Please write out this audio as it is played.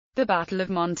The Battle of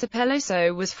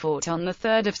Montepeloso was fought on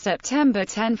 3 September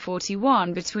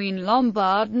 1041 between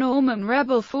Lombard-Norman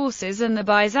rebel forces and the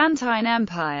Byzantine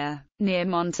Empire, near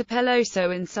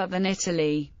Montepeloso in southern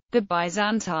Italy. The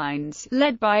Byzantines,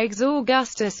 led by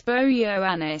Augustus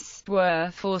Boioannis,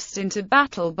 were forced into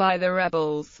battle by the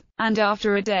rebels, and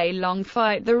after a day-long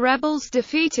fight the rebels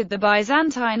defeated the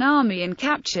Byzantine army and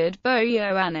captured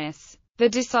Boioannis. The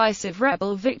decisive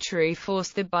rebel victory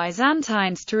forced the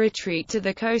Byzantines to retreat to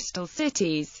the coastal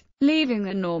cities, leaving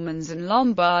the Normans and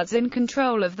Lombards in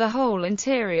control of the whole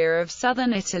interior of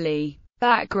southern Italy.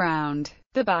 Background: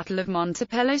 the Battle of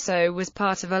Montepeloso was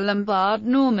part of a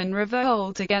Lombard-Norman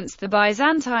revolt against the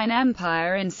Byzantine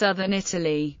Empire in southern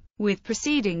Italy, with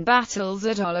preceding battles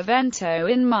at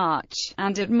Olivento in March,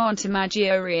 and at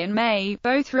Montemaggiore in May,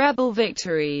 both rebel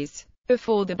victories.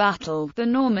 Before the battle, the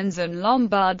Normans and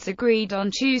Lombards agreed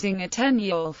on choosing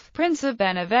Ateniulf, Prince of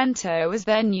Benevento, as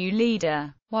their new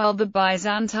leader, while the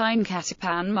Byzantine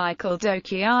catapan Michael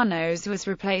Decianos was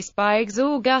replaced by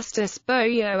Augustus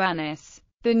Boioannis.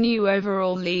 The new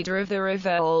overall leader of the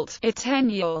revolt,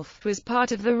 Ateniulf, was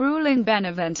part of the ruling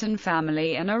Beneventan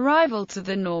family and a rival to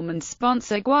the Norman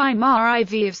sponsor Guaimar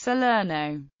IV of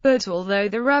Salerno. But although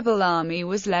the rebel army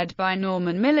was led by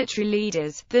Norman military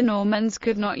leaders, the Normans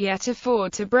could not yet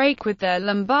afford to break with their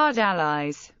Lombard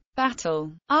allies.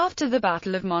 Battle. After the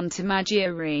Battle of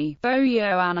Montemaggiore,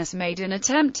 Boioannis made an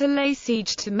attempt to lay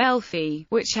siege to Melfi,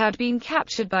 which had been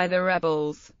captured by the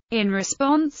rebels. In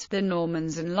response, the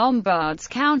Normans and Lombards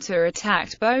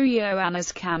counter-attacked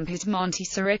Boioannis' camp at Monte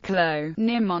Ciricolo,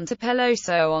 near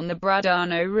Montepeloso on the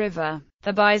Bradano River.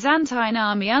 The Byzantine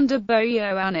army under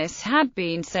Boioannis had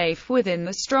been safe within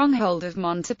the stronghold of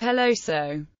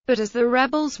Montepeloso, but as the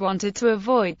rebels wanted to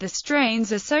avoid the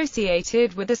strains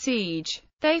associated with the siege,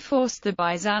 they forced the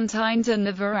Byzantines and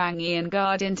the Varangian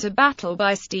Guard into battle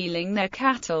by stealing their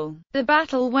cattle. The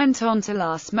battle went on to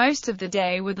last most of the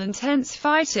day with intense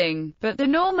fighting, but the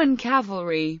Norman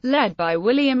cavalry, led by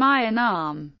William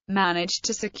Iron-Arm, managed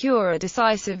to secure a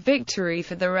decisive victory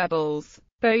for the rebels.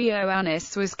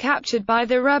 Boioannis was captured by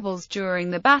the rebels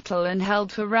during the battle and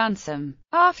held for ransom.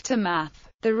 Aftermath.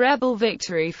 The rebel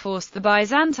victory forced the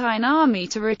Byzantine army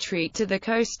to retreat to the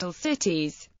coastal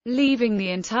cities, leaving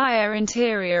the entire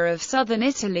interior of southern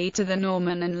Italy to the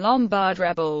Norman and Lombard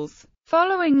rebels.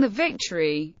 Following the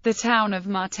victory, the town of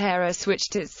Matera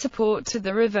switched its support to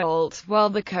the revolt,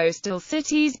 while the coastal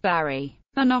cities Bari,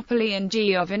 Monopoli and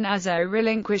Giovinazzo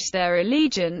relinquished their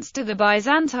allegiance to the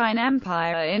Byzantine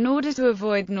Empire in order to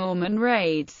avoid Norman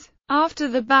raids. After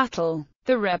the battle,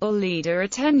 the rebel leader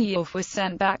Ateniulf was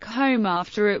sent back home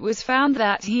after it was found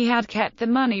that he had kept the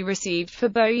money received for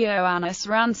Boioannis'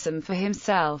 ransom for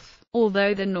himself.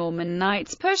 Although the Norman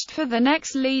knights pushed for the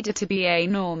next leader to be a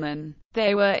Norman,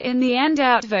 they were in the end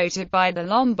outvoted by the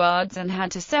Lombards and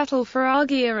had to settle for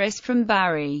Argyris from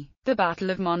Bari. The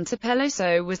Battle of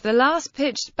Montepeloso was the last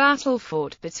pitched battle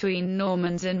fought between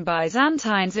Normans and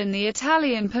Byzantines in the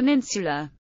Italian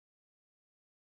peninsula.